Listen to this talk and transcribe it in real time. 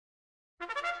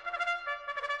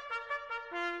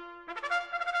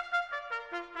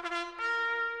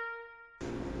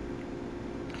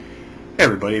Hey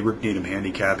everybody, Rick Needham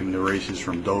handicapping the races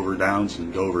from Dover Downs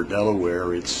in Dover,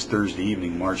 Delaware. It's Thursday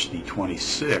evening, March the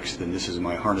 26th, and this is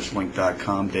my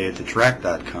harnesslink.com,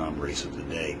 day-at-the-track.com race of the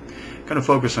day. Going to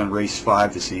focus on race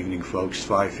 5 this evening, folks,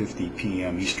 5:50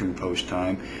 p.m. Eastern Post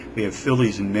Time. We have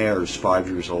fillies and mares 5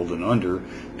 years old and under,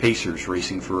 pacers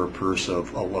racing for a purse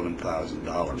of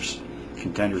 $11,000.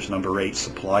 Contenders number 8,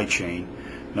 Supply Chain,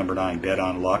 number 9, Bet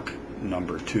on Luck,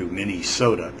 number 2,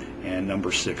 Minnesota, and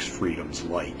number 6, Freedom's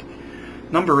Light.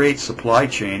 Number 8, Supply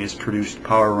Chain, has produced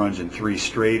power runs in 3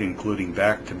 straight, including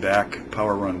back-to-back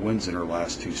power run wins in her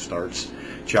last 2 starts.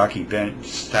 Jockey Ben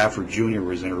Stafford Jr.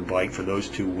 was in her bike for those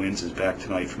 2 wins, is back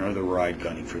tonight for another ride,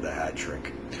 gunning for the hat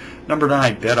trick. Number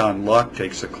 9, Bet on Luck,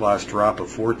 takes a class drop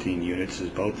of 14 units, as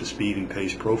both the speed and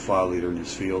pace profile leader in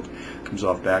this field comes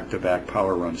off back-to-back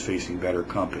power runs facing better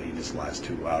company in his last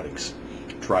 2 outings.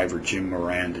 Driver Jim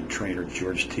Moran and trainer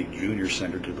George Teague Jr.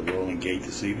 sent her to the Rolling Gate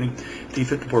this evening. He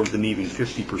fit the board with an even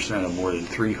 50% of more than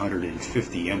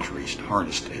 350 entries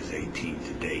harnessed as a team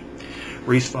to date.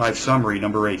 Race 5 summary,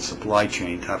 number 8, Supply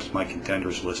Chain, tops my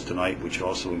contenders list tonight, which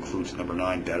also includes number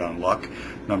 9, Bet on Luck,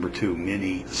 number 2,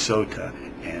 Minnesota,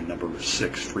 and number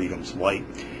 6, Freedom's Light.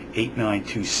 8, 9,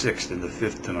 2, 6 in the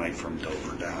 5th tonight from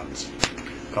Dover Downs.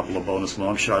 A couple of bonus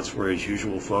long shots for you as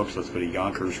usual, folks. Let's go to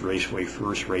Yonkers Raceway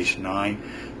first, race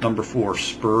 9. Number 4,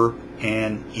 Spur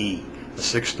and E. A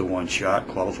 6-to-1 shot,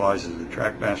 qualifies as the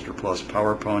Trackmaster Plus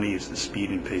Power Pony, is the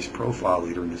speed and pace profile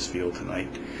leader in this field tonight.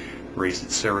 Race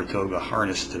at Saratoga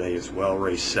Harness today as well,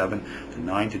 race 7. The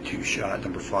 9-to-2 shot,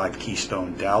 number 5,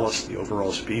 Keystone Dallas, the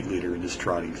overall speed leader in this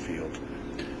trotting field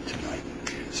tonight.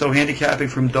 So handicapping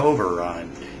from Dover on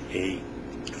a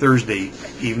Thursday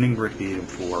evening, Rick Needham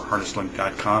for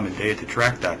harnesslink.com and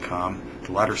day-at-the-track.com,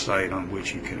 the latter site on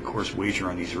which you can, of course, wager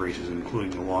on these races, including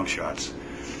the long shots.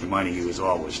 Reminding you, as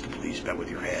always, to please bet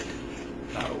with your head,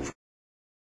 not over.